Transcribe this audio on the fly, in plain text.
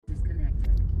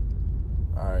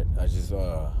All right, I just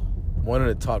wanted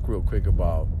to talk real quick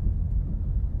about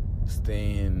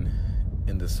staying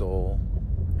in the soul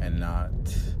and not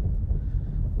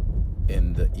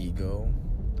in the ego.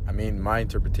 I mean, my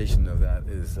interpretation of that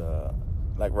is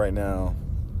like right now,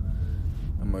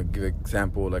 I'm going to give an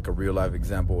example, like a real life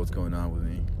example of what's going on with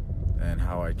me and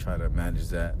how I try to manage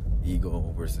that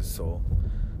ego versus soul,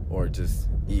 or just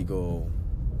ego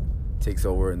takes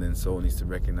over and then soul needs to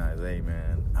recognize, hey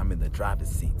man, I'm in the driver's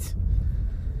seat.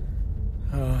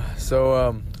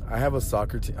 So I have a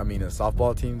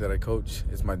softball team that I coach.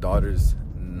 It's my daughter's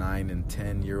 9 and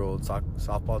 10-year-old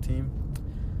softball team.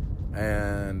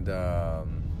 And, I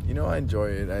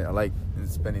enjoy it. I like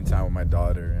spending time with my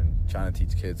daughter and trying to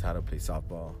teach kids how to play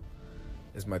softball.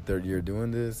 It's my third year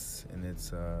doing this, and it's,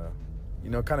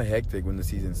 kind of hectic when the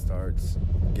season starts,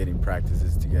 getting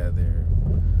practices together,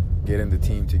 getting the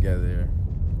team together,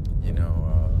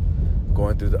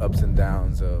 going through the ups and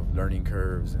downs of learning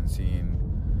curves and seeing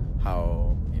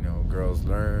how, girls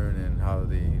learn and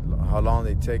how long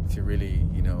they take to really,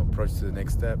 approach to the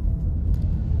next step.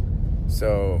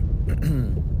 So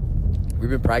we've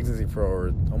been practicing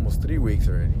for almost 3 weeks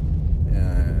already.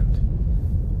 And,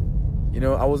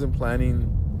 I wasn't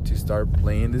planning to start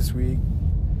playing this week,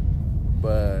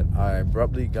 but I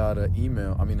abruptly got a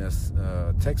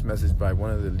text message by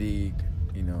one of the league,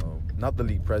 not the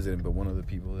league president, but one of the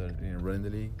people that are running the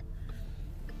league.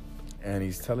 And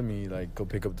he's telling me, like, go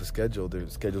pick up the schedule. The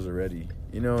schedules are ready,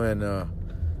 and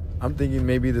I'm thinking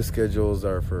maybe the schedules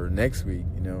are for next week,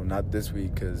 not this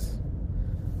week, because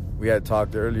we had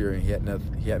talked earlier and he had not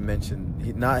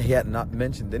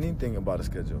mentioned anything about a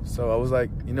schedule. So I was like,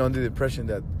 under the impression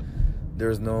that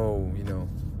there's no,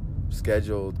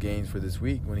 scheduled games for this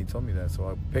week when he told me that. So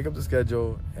I pick up the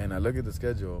schedule and I look at the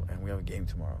schedule and we have a game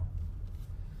tomorrow.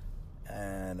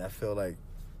 And I feel like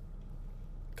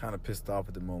kind of pissed off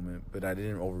at the moment, but I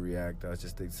didn't overreact. I was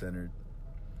just stay-centered.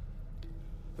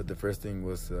 But the first thing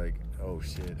was like, oh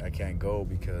shit, I can't go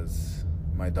because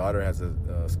my daughter has a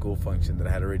school function that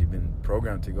I had already been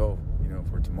programmed to go,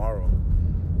 for tomorrow.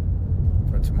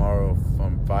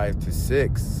 From 5 to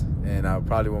 6, and I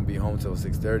probably won't be home till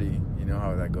 6:30. You know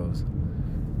how that goes.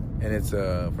 And it's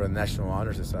for the National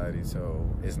Honor Society, so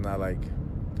it's not like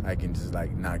I can just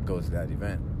like not go to that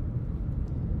event.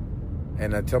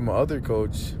 And I tell my other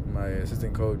coach, my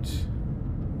assistant coach,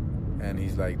 and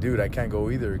he's like, dude, I can't go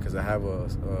either because I have a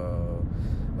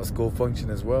school function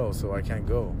as well, so I can't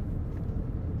go.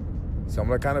 So I'm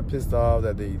like kind of pissed off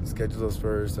that they scheduled us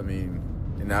first. I mean,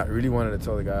 and I really wanted to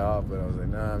tell the guy off, but I was like,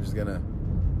 nah, I'm just going to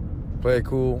play it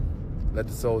cool, let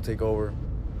the soul take over,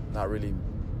 not really,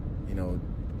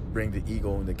 bring the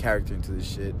ego and the character into this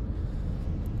shit.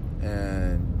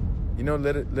 And,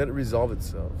 let it resolve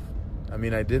itself. I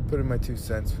mean, I did put in my 2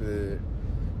 cents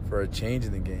for a change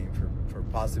in the game, for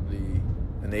possibly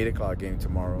an 8 o'clock game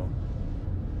tomorrow,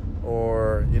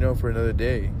 or, for another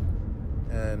day.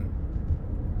 And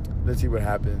let's see what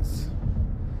happens.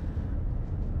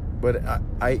 But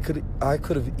I could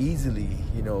have easily,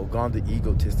 gone the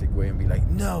egotistic way and be like,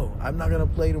 no, I'm not gonna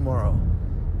play tomorrow.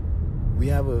 We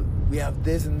have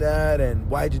this and that, and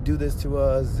why'd you do this to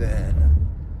us? And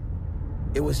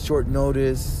it was short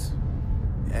notice.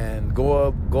 And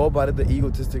go about it the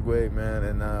egotistic way, man.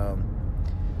 And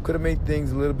could have made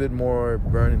things a little bit more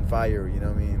burn and fire. You know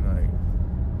what I mean?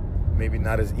 Like maybe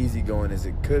not as easygoing as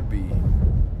it could be.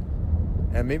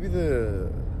 And maybe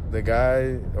the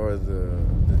guy or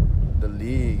the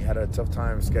league had a tough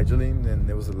time scheduling, and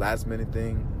it was a last minute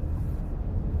thing,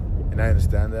 and I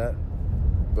understand that,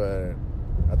 but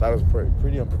I thought it was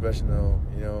pretty unprofessional,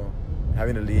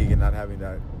 having a league and not having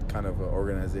that kind of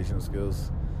organizational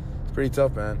skills. It's pretty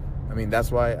tough, man. I mean,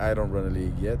 that's why I don't run a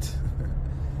league yet.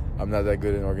 I'm not that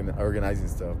good in organizing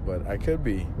stuff, but I could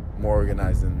be more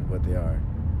organized than what they are.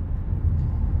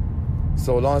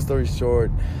 So long story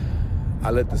short,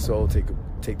 I let the soul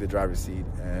take the driver's seat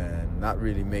and not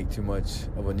really make too much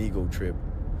of an ego trip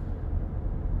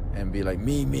and be like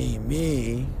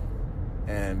me,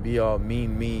 and be all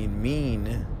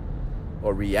mean,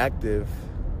 or reactive.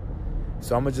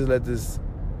 So I'm going to just let this,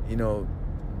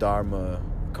 dharma,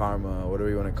 karma, whatever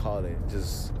you want to call it,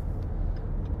 just,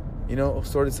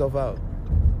 sort itself out.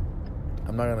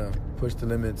 I'm not going to push the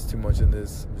limits too much in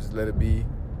this. Just let it be.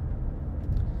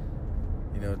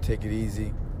 Take it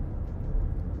easy.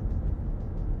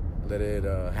 Let it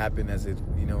happen as it,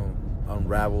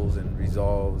 unravels and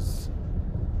resolves.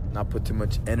 Not put too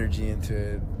much energy into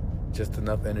it. Just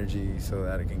enough energy so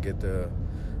that it can get the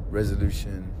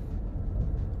resolution.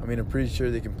 I mean, I'm pretty sure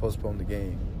they can postpone the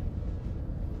game.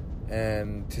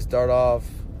 And to start off,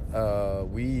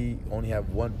 we only have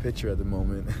one pitcher at the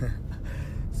moment.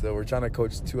 So we're trying to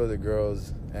coach 2 other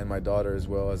girls and my daughter as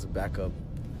well as a backup,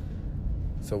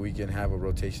 so we can have a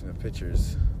rotation of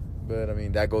pitchers. But I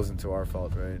mean, that goes into our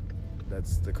fault, right?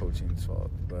 That's the coaching's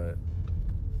fault. But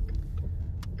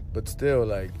still,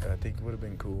 like, I think it would have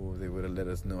been cool if they would have let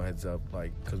us know heads up,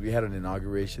 like, because we had an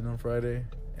inauguration on Friday,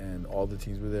 and all the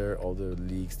teams were there, all the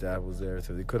league staff was there,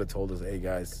 so they could have told us, hey,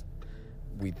 guys,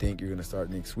 we think you're going to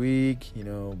start next week, you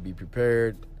know, be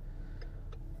prepared.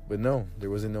 But no,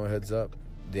 there wasn't no heads up.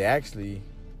 They actually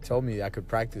told me I could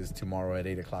practice tomorrow at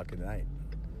 8 o'clock at night.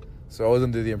 So I was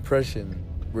under the impression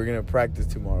we're going to practice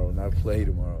tomorrow, not play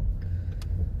tomorrow.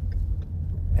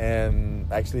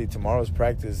 And actually tomorrow's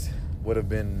practice would have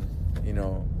been, you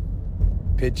know,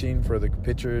 pitching for the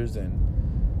pitchers and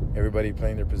everybody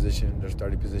playing their position, their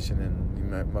starting position,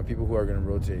 and my people who are going to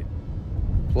rotate.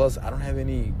 Plus, I don't have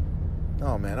any.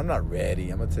 No, man, I'm not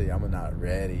ready. I'm gonna tell you, I'm not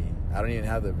ready. I don't even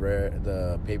have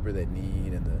the paper they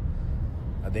need, and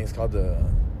I think it's called the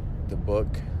book.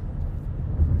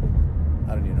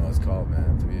 I don't even know what it's called,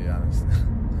 man, to be honest.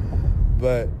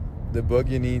 But the book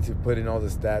you need to put in all the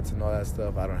stats and all that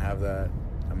stuff, I don't have that.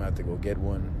 I'm gonna have to go get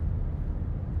one.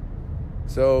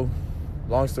 So,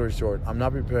 long story short, I'm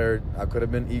not prepared. I could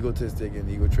have been egotistic and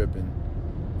ego tripping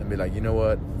and be like, you know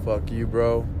what? Fuck you,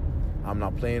 bro. I'm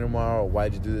not playing tomorrow.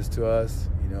 Why'd you do this to us?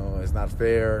 You know, it's not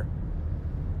fair.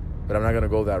 But I'm not going to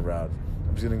go that route.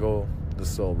 I'm just going to go the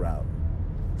soul route.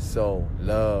 Soul,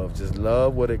 love. Just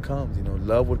love what it comes. You know,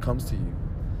 love what comes to you.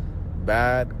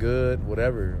 Bad, good,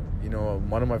 whatever. You know,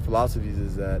 one of my philosophies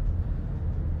is that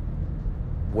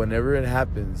whenever it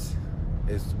happens,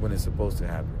 it's when it's supposed to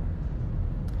happen.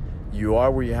 You are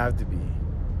where you have to be.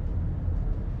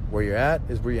 Where you're at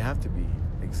is where you have to be.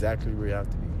 Exactly where you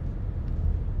have to be.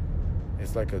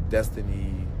 It's like a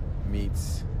destiny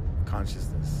meets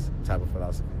consciousness type of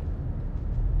philosophy.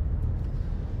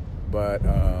 But,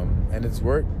 and it's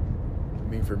worked. I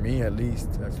mean, for me at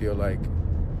least, I feel like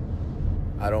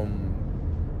I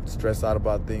don't stress out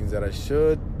about things that I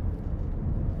should.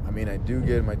 I mean, I do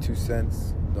get my 2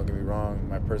 cents. Don't get me wrong.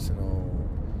 My personal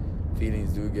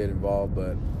feelings do get involved,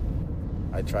 but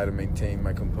I try to maintain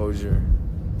my composure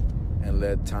and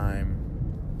let time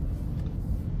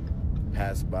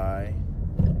pass by,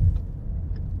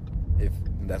 if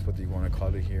that's what you want to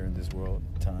call it here in this world,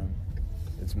 time.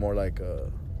 It's more like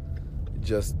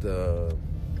just the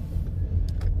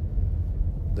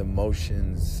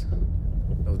motions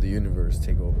of the universe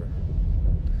take over.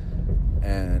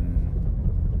 And,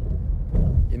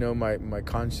 you know, my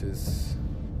conscious,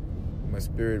 my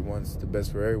spirit wants the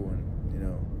best for everyone, you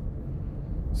know.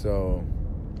 So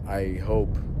I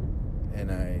hope,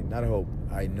 and I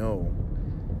know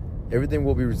everything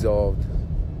will be resolved.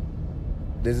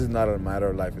 This is not a matter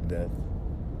of life and death.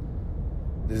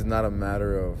 This is not a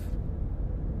matter of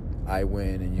I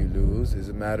win and you lose. It's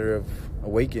a matter of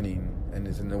awakening, and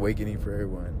it's an awakening for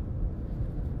everyone.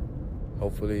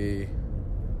 Hopefully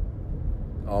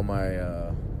all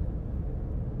my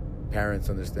parents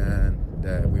understand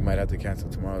that we might have to cancel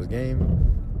tomorrow's game.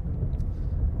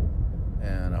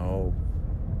 And I hope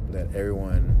that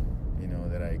everyone, you know,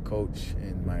 that I coach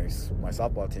in my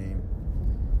softball team,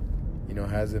 you know,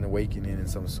 has an awakening in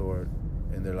some sort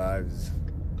in their lives,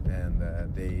 and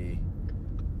that they,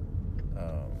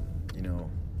 you know,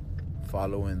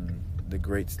 follow in the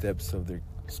great steps of their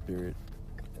spirit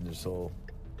and their soul,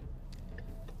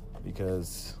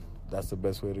 because that's the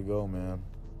best way to go, man.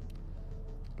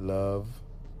 Love.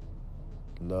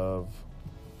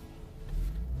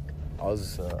 I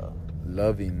was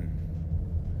loving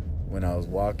when I was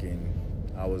walking.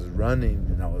 I was running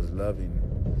and I was loving.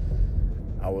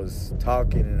 I was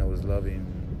talking and I was loving.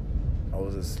 I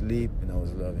was asleep and I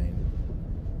was loving.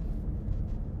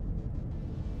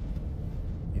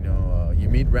 You know, you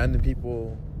meet random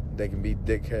people. They can be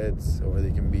dickheads or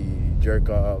they can be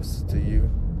jerk-offs to you.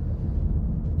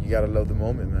 You gotta love the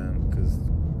moment, man, because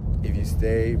if you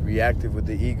stay reactive with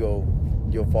the ego,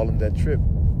 you'll fall in that trip.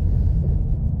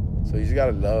 So you just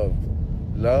gotta love.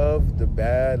 Love the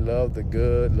bad, love the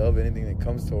good, love anything that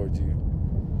comes towards you.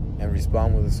 And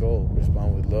respond with the soul,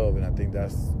 respond with love. And I think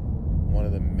that's one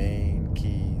of the main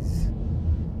keys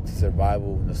to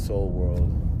survival in the soul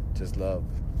world. Just love.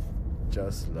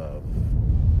 Just love.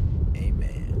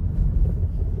 Amen.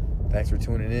 Thanks for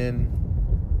tuning in.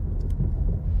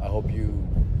 I hope you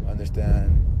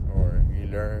understand, or you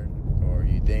learn, or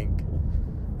you think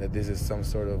that this is some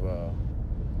sort of a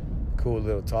cool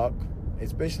little talk,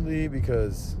 especially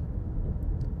because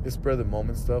it's spur of the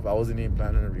moment stuff. I wasn't even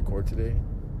planning to record today,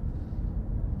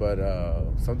 but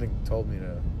something told me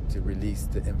to release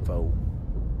the info,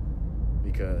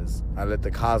 because I let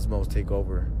the cosmos take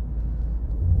over,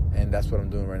 And that's what I'm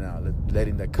doing right now,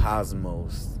 letting the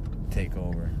cosmos take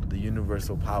over, the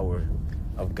universal power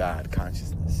of God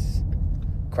consciousness,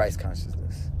 Christ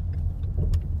consciousness.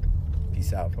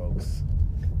 Peace out, folks.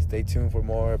 Stay tuned for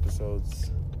more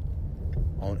episodes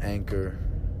on Anchor.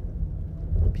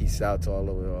 Peace out to all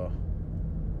of y'all.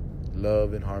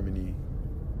 Love and harmony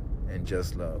and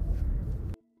just love.